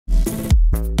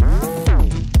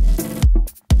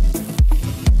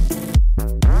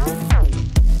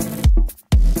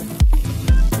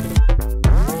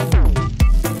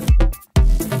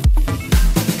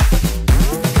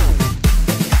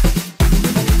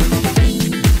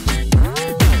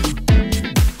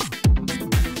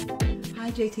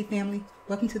JT family,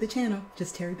 welcome to the channel,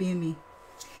 Just Terry Being Me.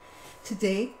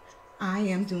 Today I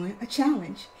am doing a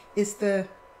challenge. It's the,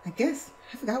 I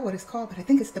forgot what it's called, but I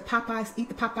think it's the Popeyes, eat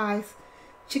the Popeyes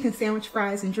chicken sandwich,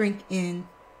 fries, and drink in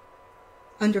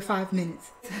under 5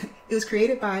 minutes. It was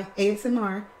created by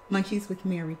ASMR Munchies with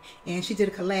Mary, and she did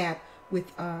a collab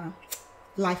with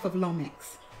Life of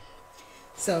Lomax.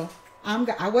 So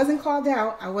I wasn't called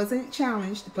out, I wasn't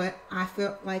challenged, but I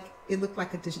felt like it looked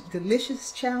like a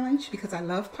delicious challenge because I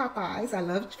love Popeyes, I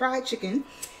love fried chicken,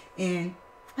 and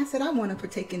I said I want to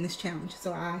partake in this challenge,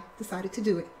 so I decided to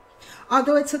do it.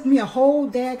 Although it took me a whole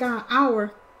daggone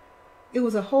hour, it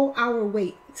was a whole hour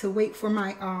wait for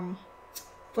my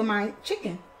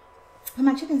chicken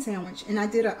sandwich, and I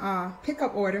did a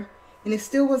pickup order, and it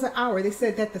still was an hour. They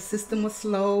said that the system was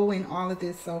slow and all of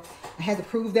this, so I had to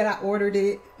prove that I ordered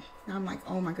it. I'm like,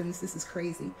 oh my goodness, this is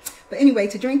crazy. But anyway,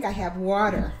 to drink, I have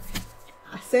water.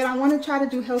 I said I want to try to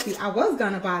do healthy. I was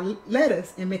gonna buy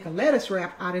lettuce and make a lettuce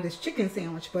wrap out of this chicken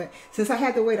sandwich, but since I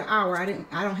had to wait an hour, I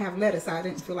don't have lettuce. I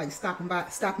didn't feel like stopping by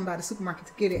the supermarket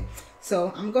to get it.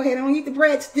 So I'm gonna go ahead and eat the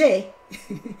bread today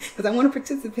because I want to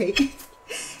participate.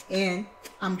 And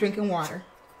I'm drinking water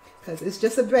because it's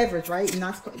just a beverage, right? It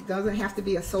doesn't have to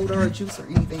be a soda or a juice or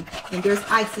anything. And there's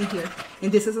ice in here,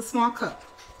 and this is a small cup.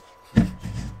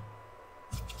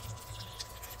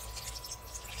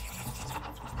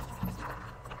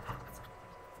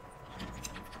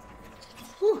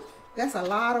 Whew, that's a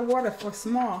lot of water for a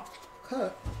small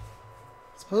cup.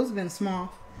 It's supposed to have been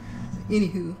small.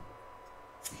 Anywho,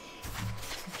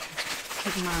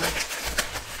 take my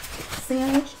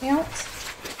sandwich out.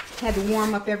 Had to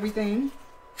warm up everything.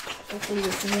 Hopefully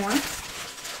it's warm.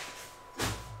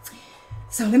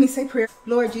 So let me say prayer.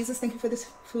 Lord Jesus, thank you for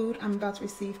this food I'm about to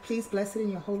receive. Please bless it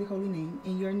in your holy, holy name.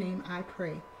 In your name I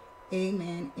pray.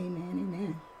 Amen, amen,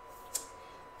 amen.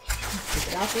 Take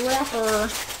it out the wrapper.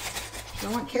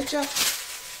 Don't want ketchup.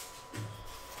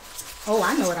 Oh,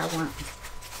 I know what I want.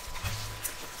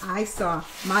 I saw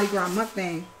Mardi Gras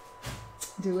MUKBANG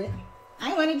do it.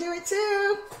 I want to do it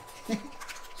too.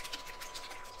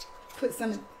 Put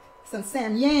some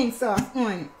Samyang sauce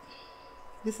on it.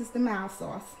 This is the mild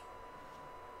sauce.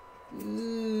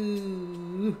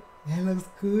 Ooh, that looks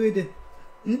good.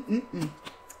 You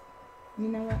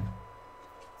know what?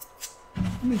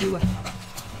 Let me do a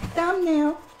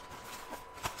thumbnail.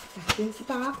 Got this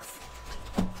box.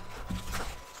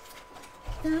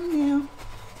 Thumbnail.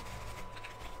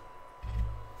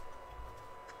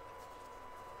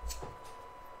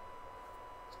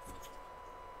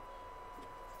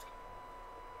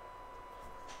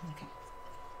 Okay.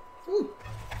 Ooh.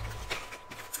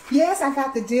 Yes, I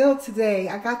got the deal today.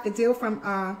 I got the deal from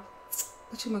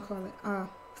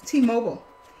T-Mobile.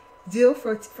 Deal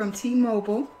from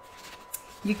T-Mobile.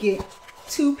 You get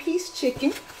 2-piece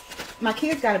chicken. My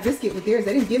kids got a biscuit with theirs.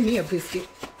 They didn't give me a biscuit.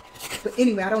 But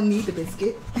anyway, I don't need the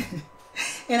biscuit.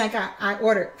 And I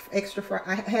ordered extra fries.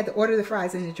 I had to order the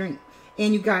fries and the drink.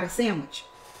 And you got a sandwich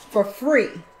for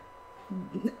free.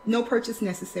 No purchase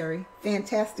necessary.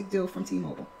 Fantastic deal from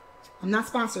T-Mobile. I'm not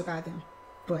sponsored by them,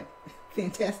 but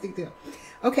fantastic deal.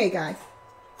 Okay, guys,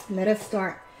 let us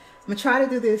start. I'm gonna try to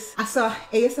do this. I saw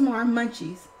ASMR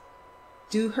Munchies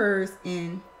do hers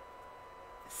in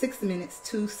 6 minutes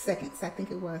 2 seconds, I think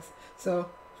it was. So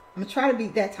I'm gonna try to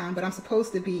beat that time, but I'm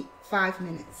supposed to beat 5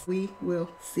 minutes. We will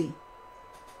see.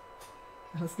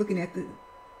 I was looking at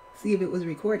see if it was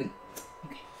recording.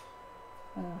 Okay.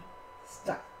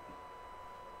 Start.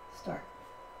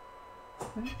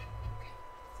 Okay.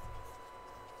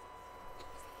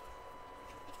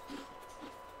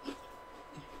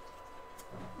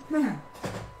 Man.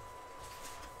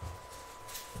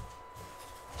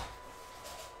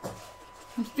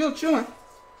 I'm still chewing.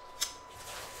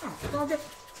 Oh, dog it.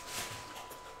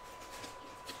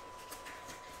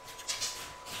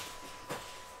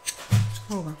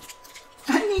 Hold on.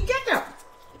 I need ketchup.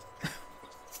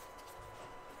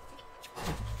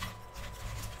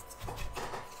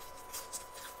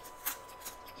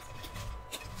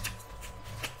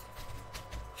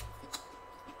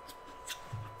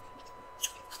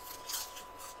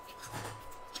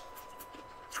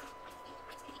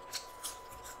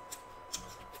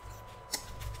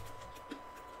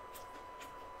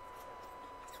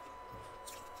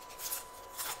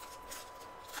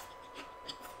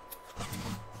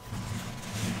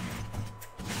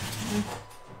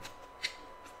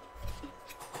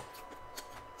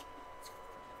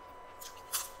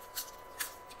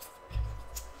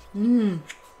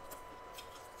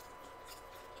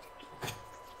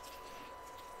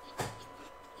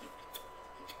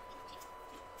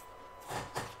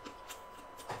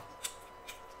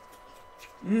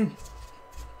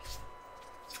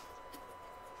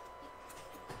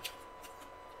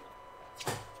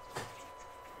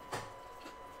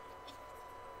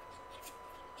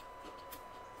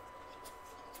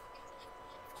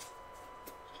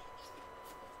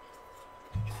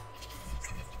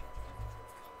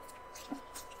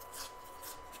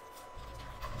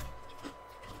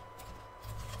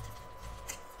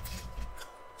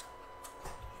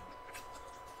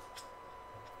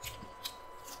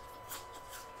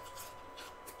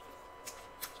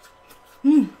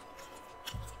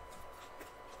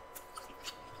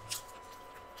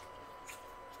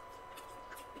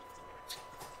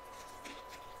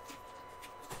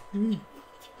 Mm.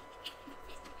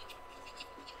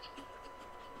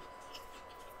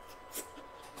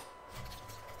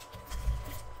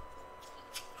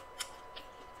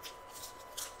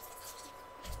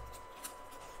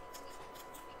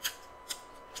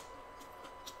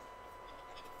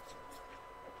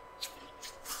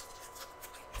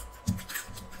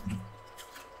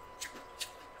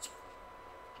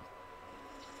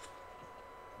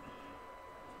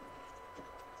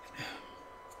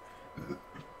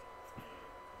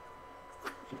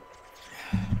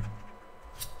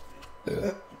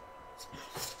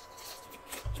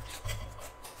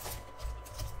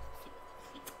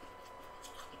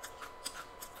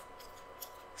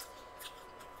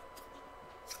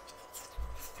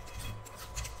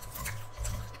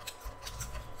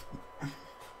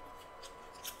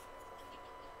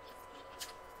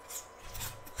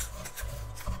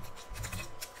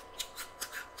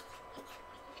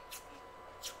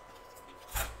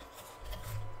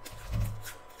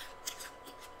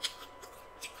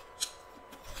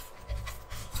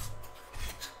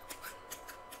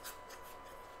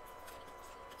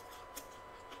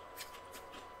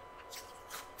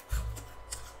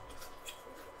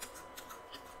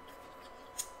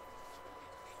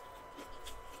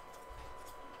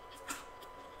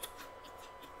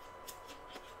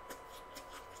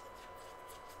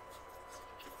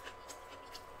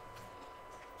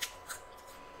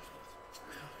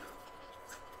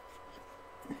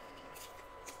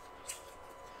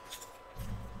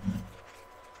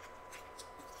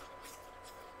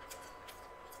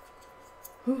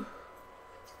 Whew.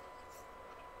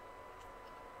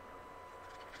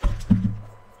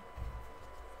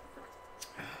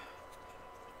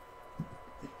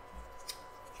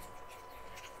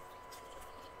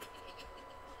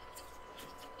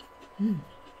 Mm.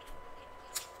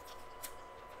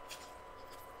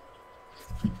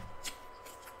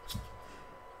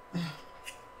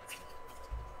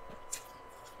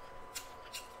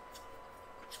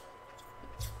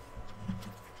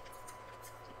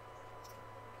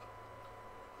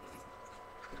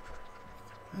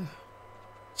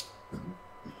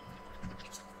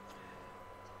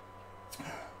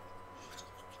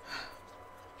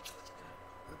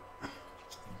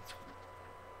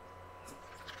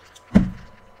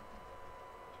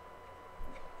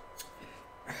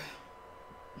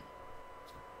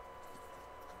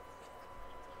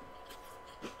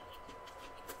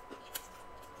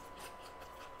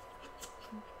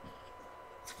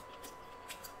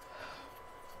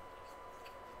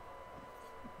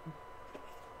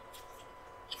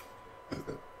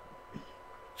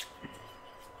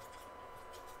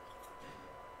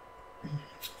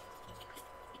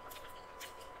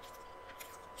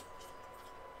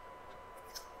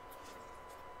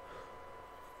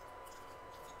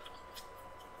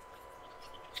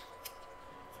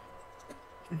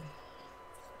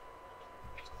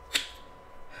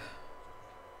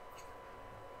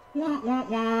 Wah, wah,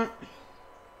 wah.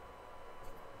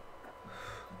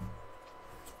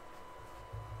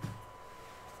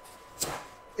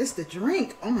 It's the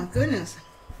drink. Oh my goodness.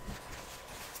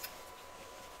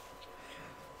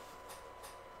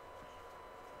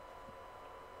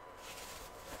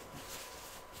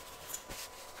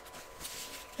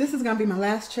 This is going to be my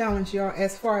last challenge, y'all,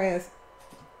 as far as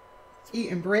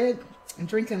eating bread and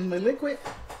drinking the liquid.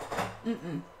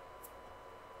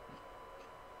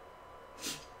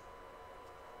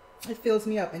 It fills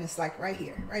me up, and it's like right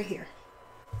here, right here.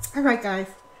 All right, guys.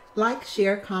 Like,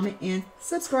 share, comment, and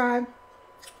subscribe.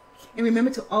 And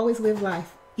remember to always live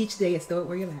life each day as though it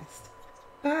were your last.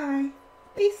 Bye.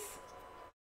 Peace.